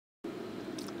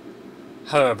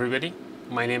Hello everybody,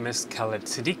 my name is Khaled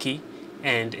Siddiqui,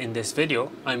 and in this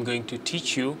video I'm going to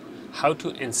teach you how to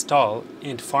install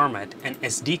and format an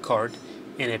SD card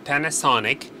in a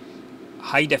Panasonic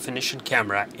high definition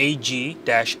camera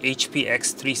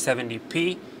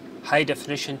AG-HPX370P high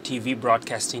definition TV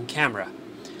broadcasting camera.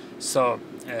 So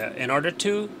in order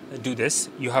to do this,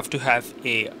 you have to have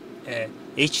a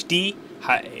HC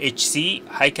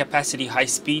high capacity high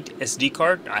speed SD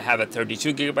card. I have a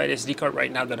 32 gigabyte SD card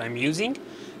right now that I'm using.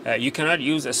 You cannot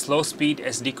use a slow speed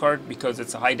SD card because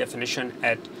it's a high definition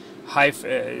at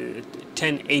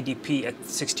 1080p at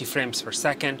 60 frames per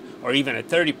second, or even at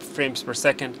 30 frames per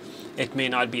second. It may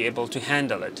not be able to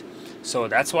handle it. So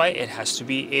that's why it has to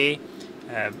be a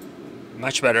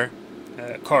much better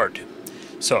card.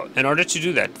 So in order to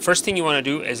do that, first thing you want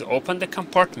to do is open the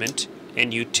compartment,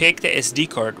 and you take the SD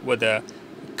card with the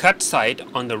cut side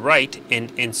on the right and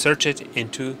insert it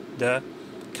into the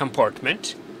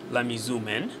compartment. Let me zoom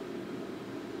in.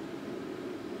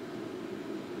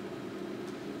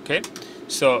 Okay,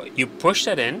 so you push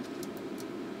that in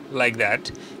like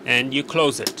that and you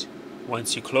close it.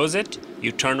 Once you close it,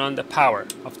 you turn on the power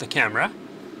of the camera.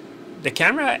 The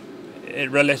camera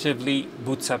relatively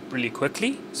boots up really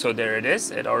quickly, so there it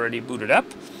is, it already booted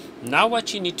up. Now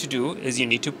what you need to do is you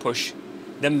need to push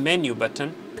the menu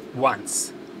button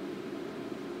once.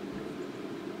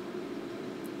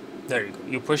 There you go.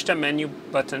 You push the menu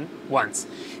button once,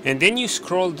 and then you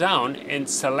scroll down and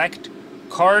select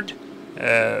card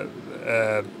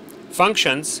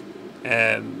functions,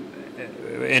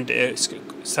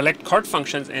 select card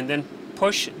functions, and then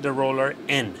push the roller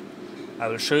in. I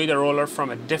will show you the roller from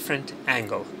a different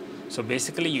angle. So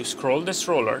basically you scroll this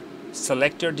roller,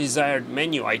 select your desired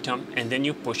menu item, and then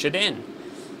you push it in.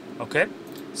 Okay,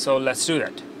 so let's do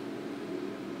that.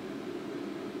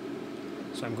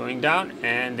 So I'm going down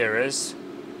and there is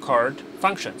card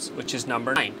functions, which is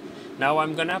number 9. Now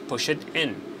I'm gonna push it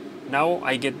in. Now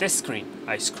I get this screen.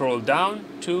 I scroll down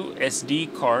to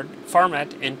SD card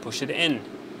format and push it in.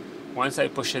 Once I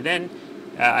push it in,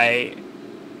 I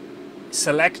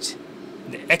select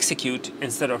the execute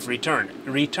instead of return.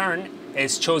 Return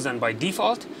is chosen by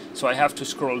default, so I have to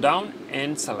scroll down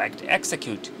and select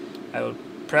execute. I will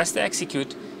press the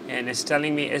execute and it's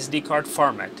telling me SD card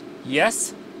format,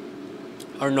 yes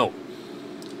or no.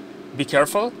 Be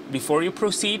careful before you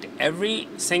proceed. Every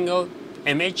single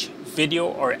image, video,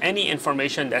 or any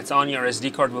information that's on your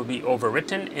SD card will be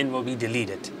overwritten and will be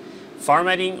deleted.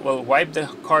 Formatting will wipe the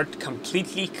card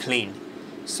completely clean.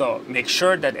 So make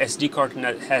sure that SD card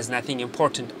has nothing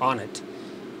important on it.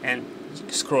 And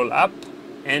scroll up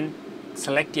and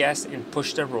select yes and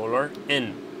push the roller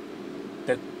in.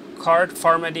 The card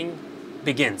formatting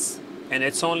begins, and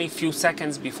it's only a few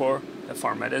seconds before the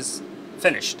format is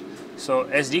finished. So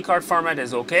SD card format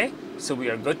is okay, so we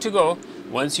are good to go.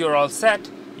 Once you're all set,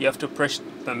 you have to push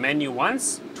the menu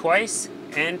once, twice,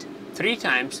 and 3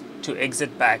 times to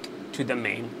exit back to the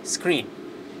main screen.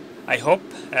 I hope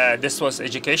this was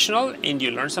educational and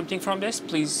you learned something from this.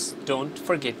 Please don't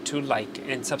forget to like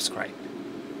and subscribe.